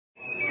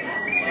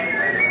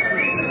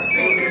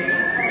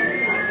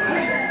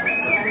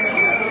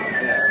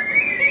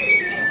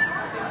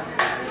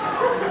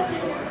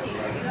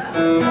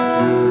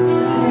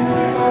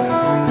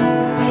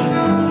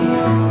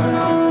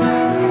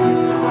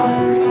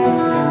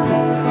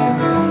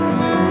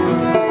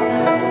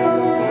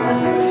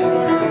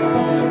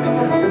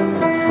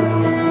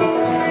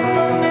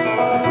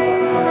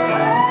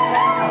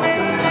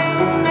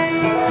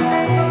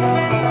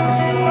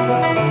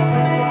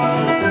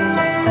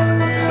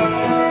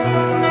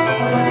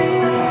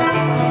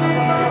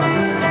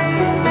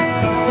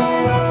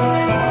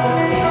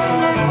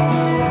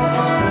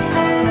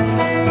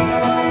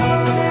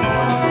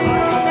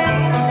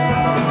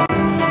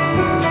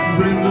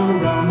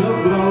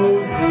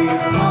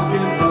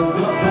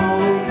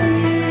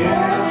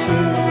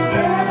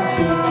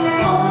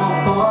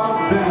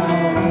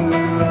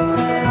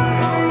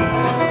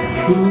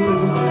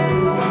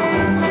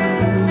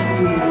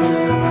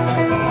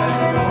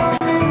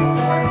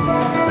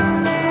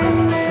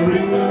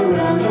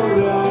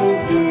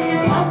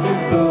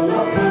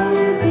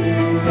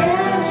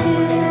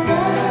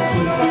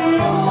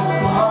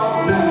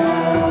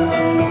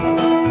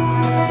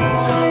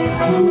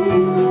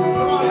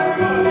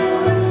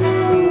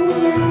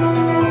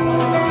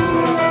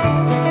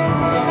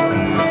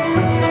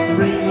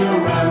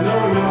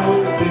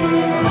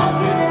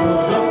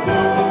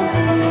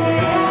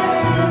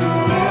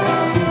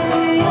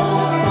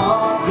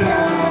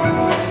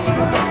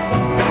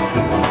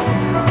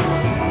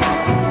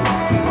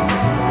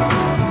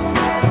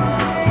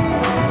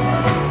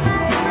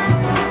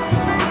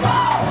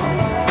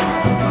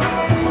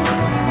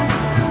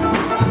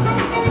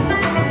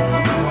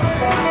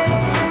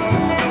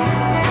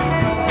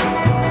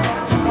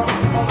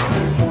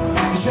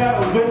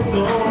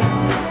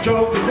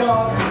Drove the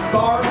dog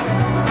bark,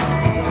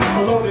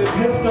 a loaded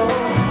pistol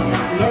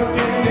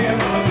lurking in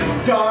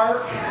the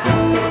dark.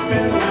 It's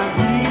been like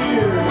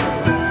years,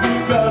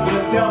 speak of the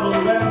devil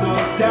and the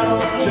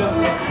devil just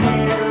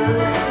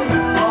appears.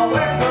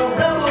 Always a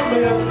rebel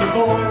lives, the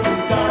voice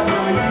inside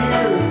my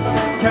ears.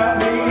 Kept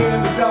me in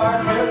the dark,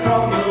 hid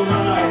from the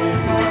light.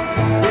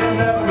 It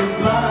left me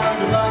blind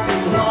to black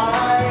and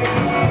white.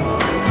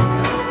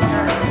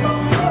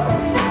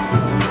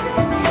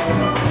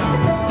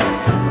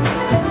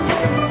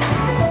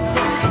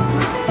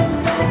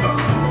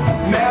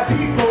 Mad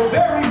people,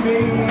 very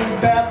mean,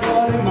 bad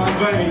blood in my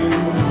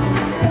veins.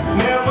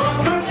 Never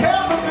could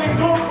tell when things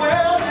were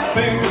well,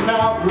 thinking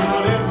out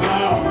loud in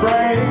my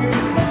brain.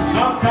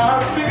 I'm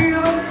tired of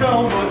feeling so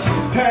much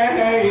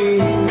pain.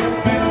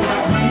 It's been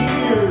like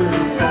years,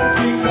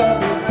 speak of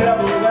the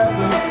devil and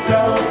the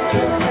devil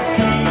just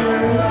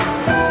appears.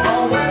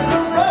 Always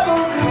the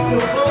rebel, it's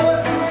the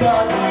voice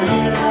inside my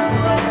ears.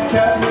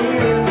 Kept me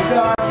in the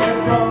dark and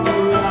from the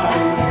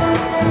light.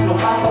 Well,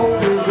 I hope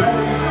you're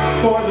ready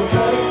for the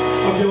fate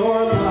of your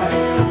life.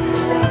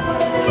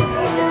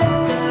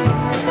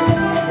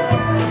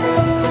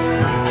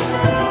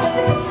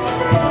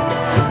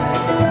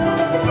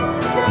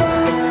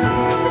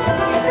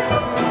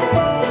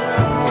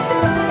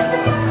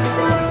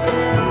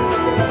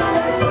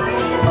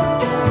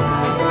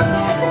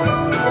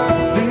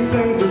 These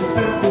things are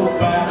simple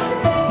facts.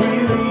 We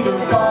lead or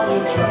follow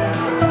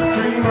tracks.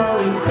 Dreamer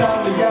and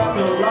insomniac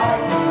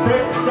alike.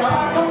 Break the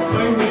cycle,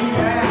 swing the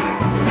act.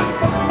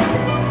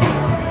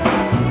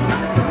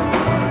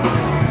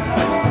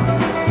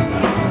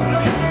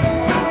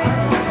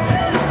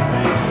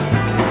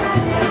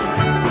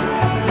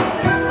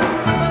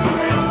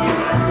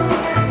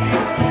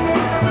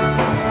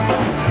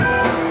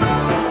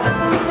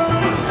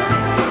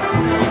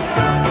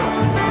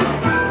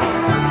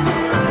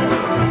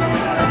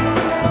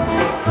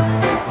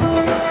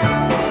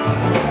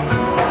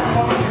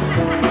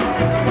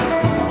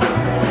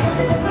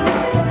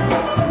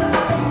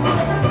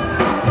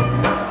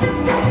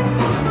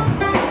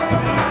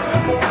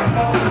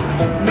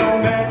 No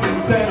man can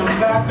send them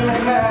back, no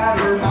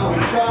matter how he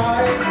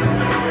tries.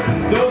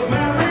 Those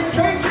memories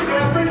trace your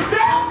every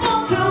step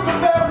until the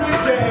very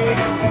day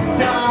you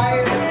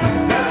died.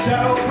 That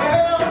shadow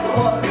melts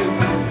what's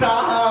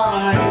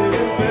inside.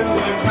 It's been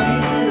like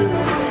years.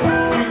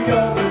 Speak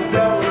of the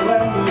devil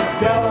and the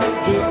devil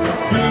just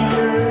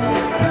appears.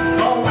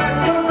 Always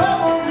the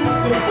rebel, it's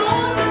the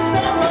voice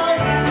inside my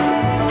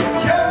ears.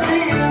 Kept me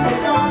in the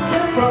dark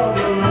and from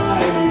the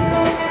light.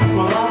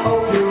 Well, I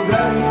hope you're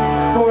ready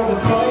for the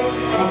fight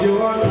of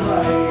your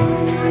life.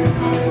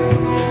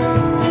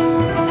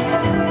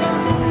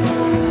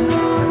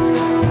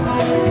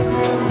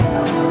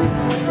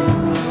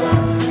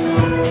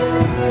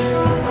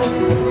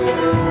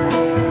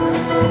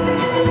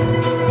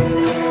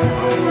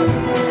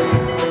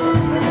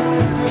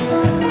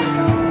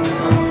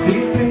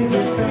 These things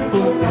are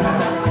simple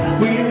facts.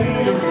 We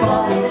lead or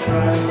follow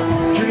tracks.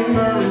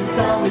 Dreamer and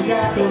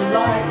insomniac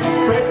alike.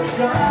 Break the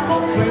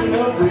cycle, swing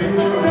the ring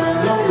around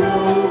the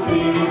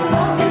rosy.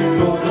 Pocket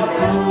full of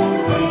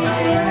rosy.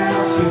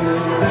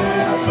 Ashes,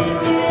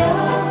 ashes,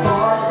 all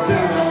fall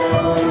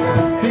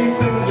down. These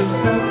things are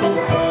simple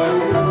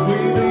facts. We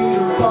lead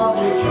or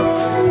follow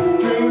tracks.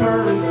 Dreamer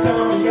and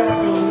insomniac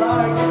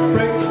alike.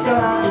 Break the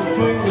cycle,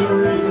 swing the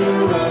ring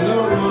around the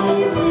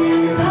rosy.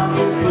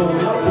 Pocket full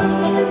of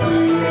rosy.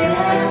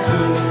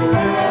 Ashes,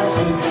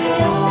 ashes,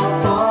 all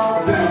fall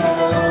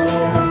down.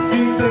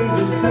 These things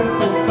are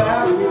simple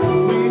facts.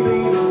 We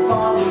lead or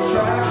follow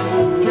tracks.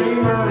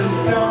 Dreamer and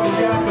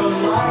insomniac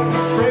alike.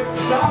 Break the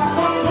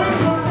cycle, swing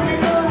the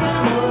ring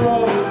around the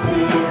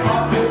rosy.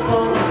 Pocket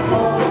full of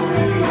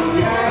rosy.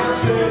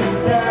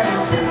 Ashes,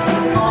 ashes,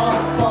 all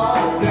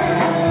fall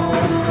down.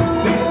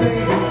 These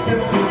things are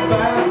simple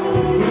facts.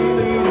 We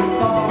lead or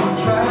follow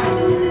tracks.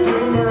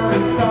 Dreamer and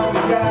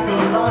insomniac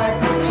alike.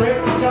 Break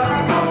the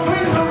cycle,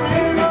 swing the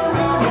ring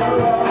around the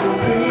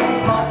rosy.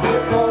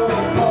 Pocket full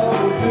of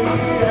rosy.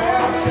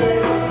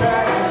 Ashes,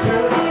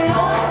 ashes,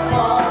 all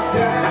fall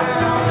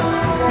down.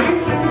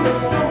 These things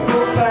are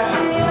simple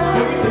facts.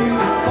 We lead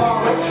or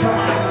follow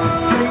tracks.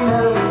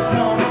 Dreamer and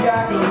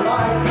insomniac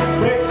alike.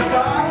 Break the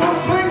cycle,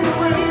 swing the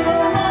ring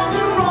around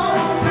the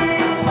rosy.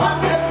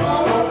 Pocket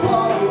full of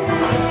rosy.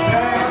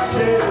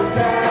 Ashes,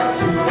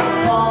 ashes,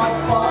 all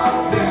fall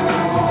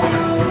down.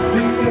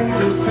 These things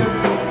are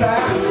simple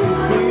facts.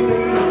 We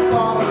lead or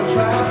follow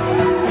tracks.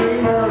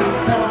 Dreamer and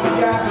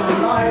insomniac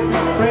alike.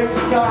 Break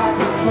the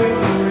cycle, swing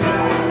the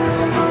reacts.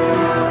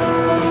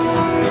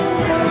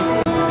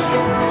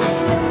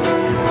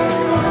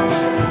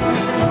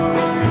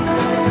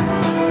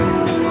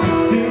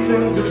 These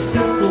things are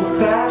simple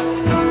facts.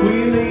 We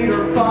lead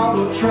or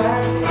follow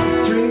tracks.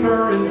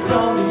 Dreamer and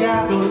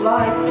insomniac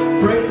alike.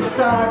 Break the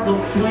cycle,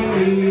 swing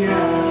the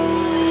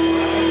axe.